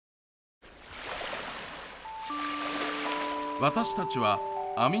私たちは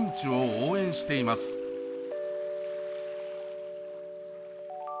アミンチュを応援しています。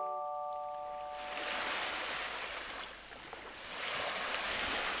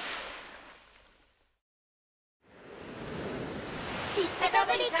知ったか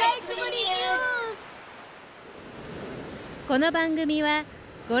ぶりカイツブリニュース。この番組は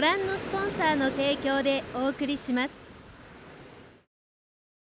ご覧のスポンサーの提供でお送りします。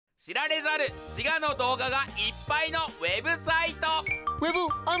知られざる滋賀の動画がいっぱいのウェブサイト Web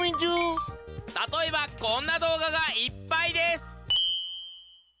アミンチュ。例えばこんな動画がいっぱいです。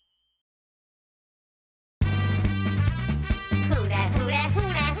フラフラフラ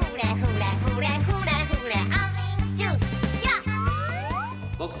フラフラフラフラフラアミンチュや。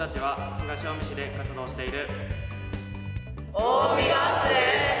僕たちは東近江市で活動している近江ガッツです。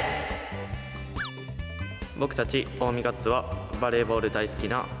僕たち近江ガッツはバレーボール大好き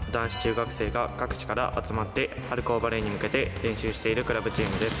な男子中学生が各地から集まって春高バレーに向けて練習しているクラブチー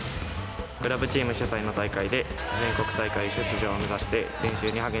ムです。クラブチーム主催の大会で全国大会出場を目指して練習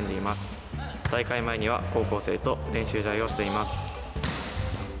に励んでいます。大会前には高校生と練習試合をしています。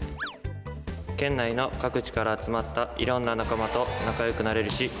県内の各地から集まったいろんな仲間と仲良くなれる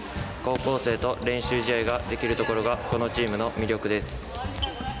し、高校生と練習試合ができるところがこのチームの魅力です。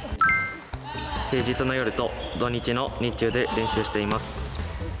平日の夜と土日の日中で練習しています。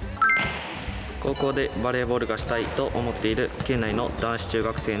高校でバレーボールがしたいと思っている県内の男子中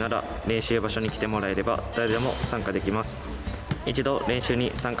学生なら練習場所に来てもらえれば誰でも参加できます。一度練習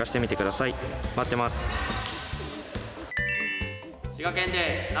に参加してみてください。待ってます。滋賀県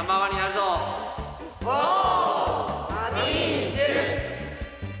でナンバーワンになるぞ。おー、アミンチュ。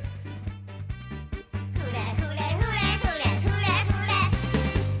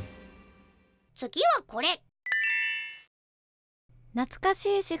次はこれ。懐か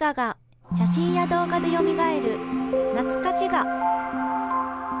しい滋賀が写真や動画でよみがえる懐かしが。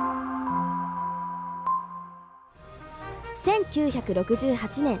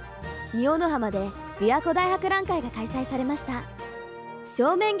1968年、仁王の浜でびわこ大博覧会が開催されました。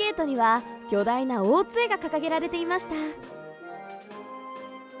正面ゲートには巨大な大杖が掲げられていました。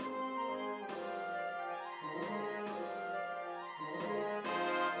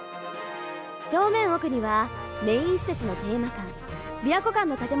正面奥にはメイン施設のテーマ館、琵琶湖館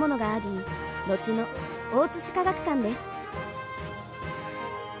の建物があり、後の大津科学館です。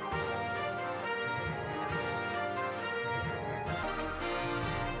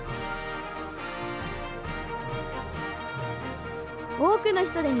多くの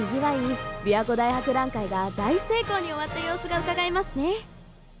人でにぎわい、琵琶湖大博覧会が大成功に終わった様子が伺えますね。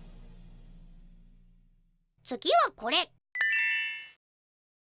次はこれ。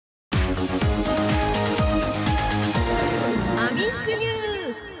アミンチュニュ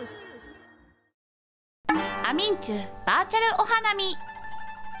ース。アミンチュバーチャルお花見。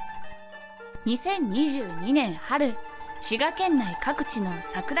2022年春、滋賀県内各地の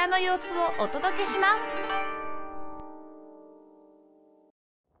桜の様子をお届けしま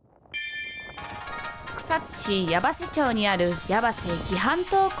す。草津市矢橋町にある矢橋帰帆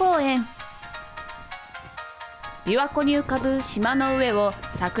島公園。琵琶湖に浮かぶ島の上を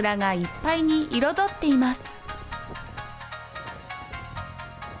桜がいっぱいに彩っています。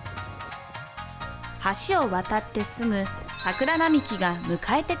橋を渡ってすぐ桜並木が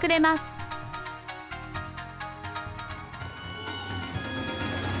迎えてくれます。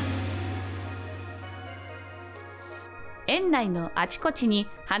園内のあちこちに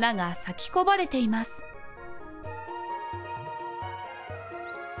花が咲きこぼれています。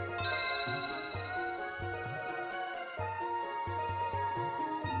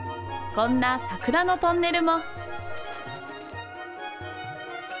こんな桜のトンネルも。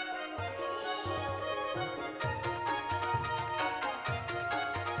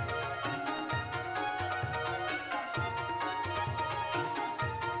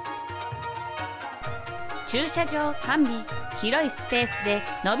駐車場完備、広いスペースで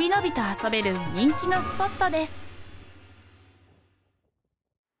のびのびと遊べる人気のスポットです。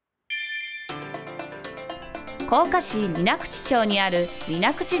甲賀市水口町にある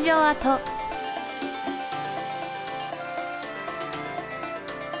水口城跡。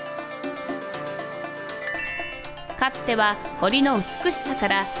かつては堀の美しさか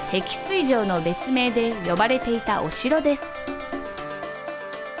ら碧水城の別名で呼ばれていたお城です。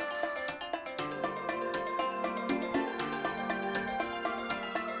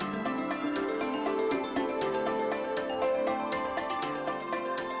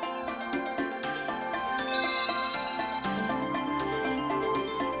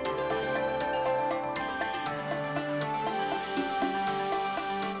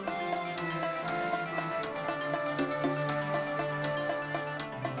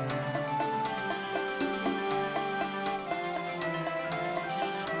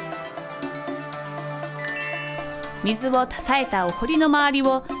水をたたえたお堀の周り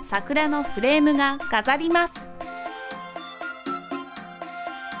を桜のフレームが飾ります。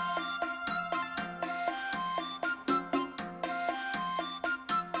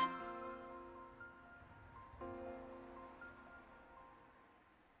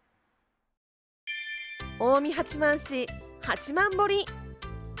近江八幡市八幡堀、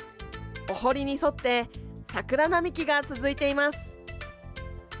お堀に沿って桜並木が続いています。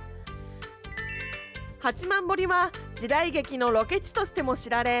八幡堀は時代劇のロケ地としても知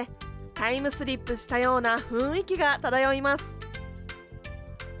られ、タイムスリップしたような雰囲気が漂います。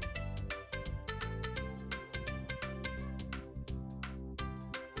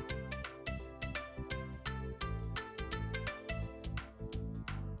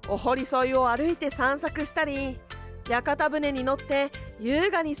お堀沿いを歩いて散策したり、屋形船に乗って優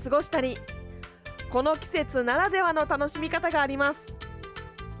雅に過ごしたり、この季節ならではの楽しみ方があります。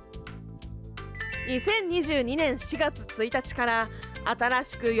2022年4月1日から新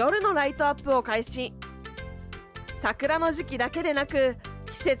しく夜のライトアップを開始。桜の時期だけでなく、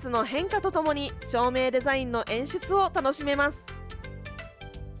季節の変化とともに照明デザインの演出を楽しめます。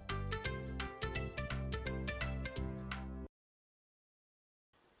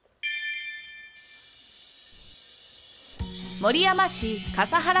森山市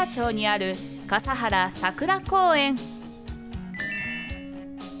笠原町にある笠原桜公園。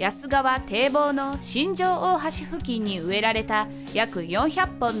安川堤防の新城大橋付近に植えられた約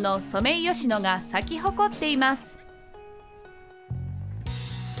400本のソメイヨシノが咲き誇っています。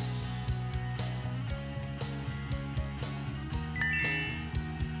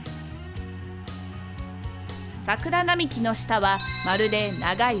桜並木の下はまるで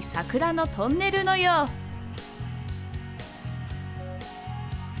長い桜のトンネルのよう。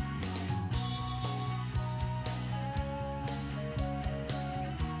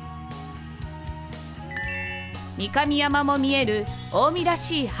三上山も見える近江ら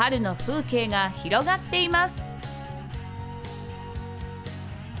しい春の風景が広がっています。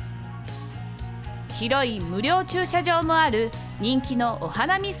広い無料駐車場もある人気のお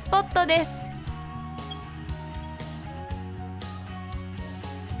花見スポットです。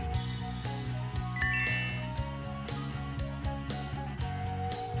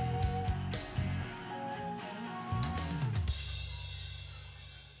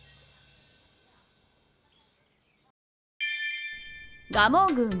蒲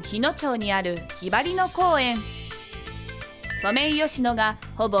生郡日野町にあるひばり野公園。ソメイヨシノが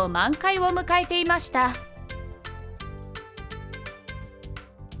ほぼ満開を迎えていました。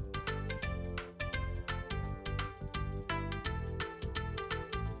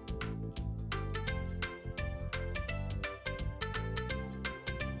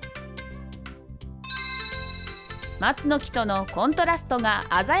松の木とのコントラストが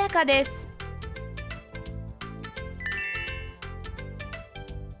鮮やかです。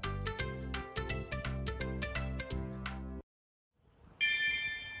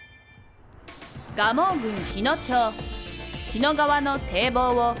蒲生郡日野町、日野川の堤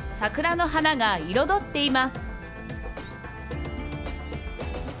防を桜の花が彩っています。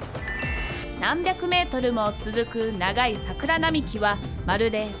何百メートルも続く長い桜並木はまる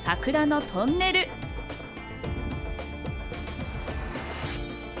で桜のトンネル。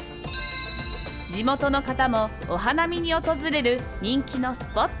地元の方もお花見に訪れる人気のス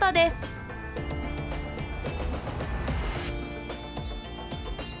ポットです。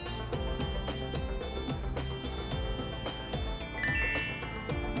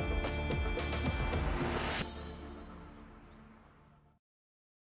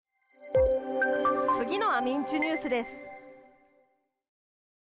次のアミンチュニュースです。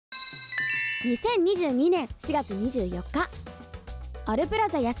2022年4月24日、アルプラ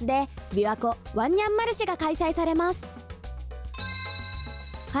ザ安で琵琶湖ワンニャンマルシェが開催されます。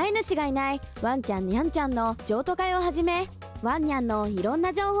飼い主がいないワンちゃんニャンちゃんの譲渡会をはじめ、ワンニャンのいろん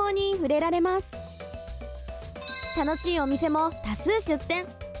な情報に触れられます。楽しいお店も多数出店。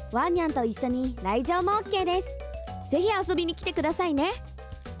ワンニャンと一緒に来場も OK です。ぜひ遊びに来てくださいね。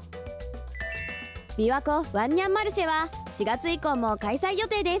琵琶湖ワンニャンマルシェは4月以降も開催予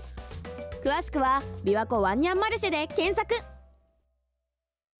定です。詳しくは琵琶湖ワンニャンマルシェで検索。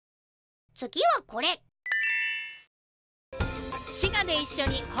次はこれ。滋賀で一緒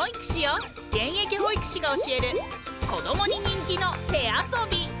に保育士よ。現役保育士が教える子どもに人気の手遊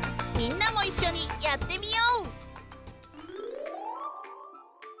び。みんなも一緒にやってみよう。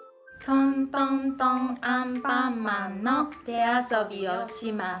トントントンアンパンマンの手遊びを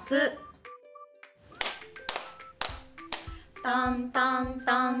します。トントン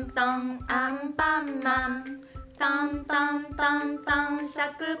トントンアンパンマン、トントントントン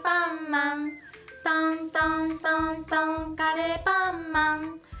食パンマン、トントントントンカレーパンマ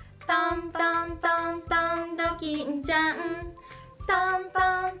ン、トントントントンドキンちゃん、トント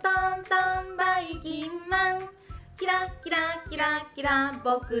ントントンバイキンマン、キラキラキラキラ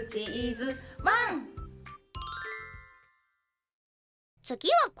僕チーズワン。次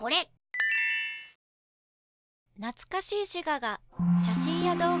はこれ。懐かしい滋賀が写真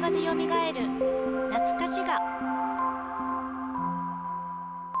や動画でよみがえる懐かしが。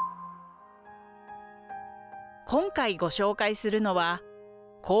今回ご紹介するのは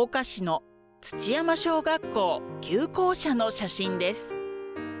甲賀市の土山小学校旧校舎の写真です。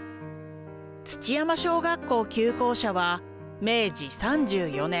土山小学校旧校舎は明治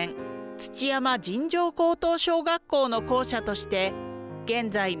34年土山尋常高等小学校の校舎として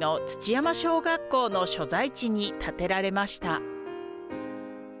現在の土山小学校の所在地に建てられました。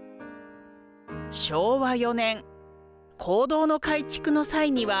昭和4年講堂の改築の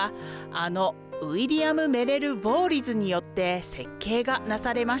際にはあのウィリアム・メレル・ウォーリズによって設計がな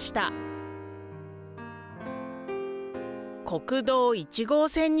されました。国道1号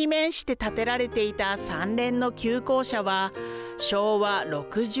線に面して建てられていた3連の旧校舎は昭和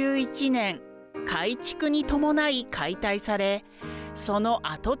61年改築に伴い解体され、その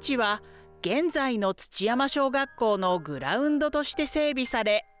跡地は現在の土山小学校のグラウンドとして整備さ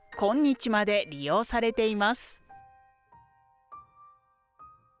れ、今日まで利用されています。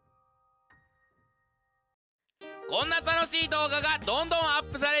こんな楽しい動画がどんどんアッ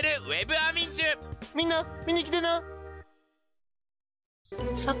プされるWebアミンチュ。みんな見に来てな。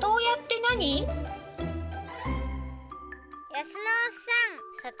里親って何？安野さん、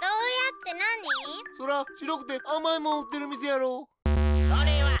里親って何？そら白くて甘いもん売ってる店やろ。そ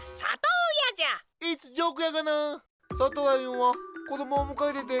れは里親じゃ。いつジョークやがな。里親いうんは子供を迎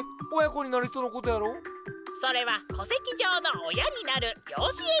え入れて親子になる人のことやろ。それは戸籍上の親になる養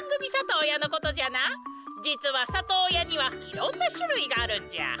子縁組里親のことじゃな。実は里親にはいろんな種類があるん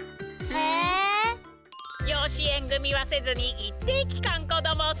じゃ。へえ。養子縁組はせずに一定期間子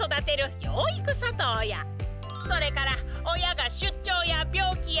供を育てる養育里親、それから親が出張や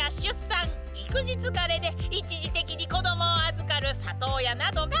病気や出産、育児疲れで一時的に子供を預かる里親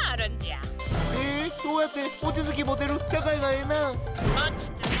などがあるんじゃ。そうやって落ち着き持てる社会がええな。持ち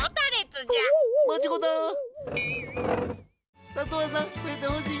つ持たれつじゃ。マジコだ。里親さん増えて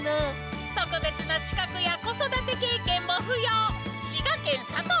ほしいな。特別な資格や子育て経験も不要。滋賀県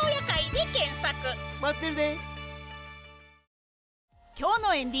里親会で検索。待ってるで。今日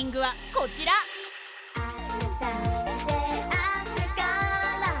のエンディングはこちら。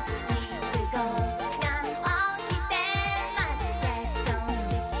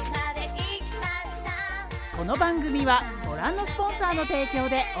この番組はご覧のスポンサーの提供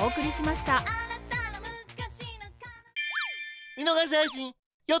でお送りしました。見逃し配信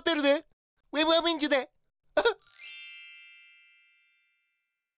やってるで。Webアミンチュで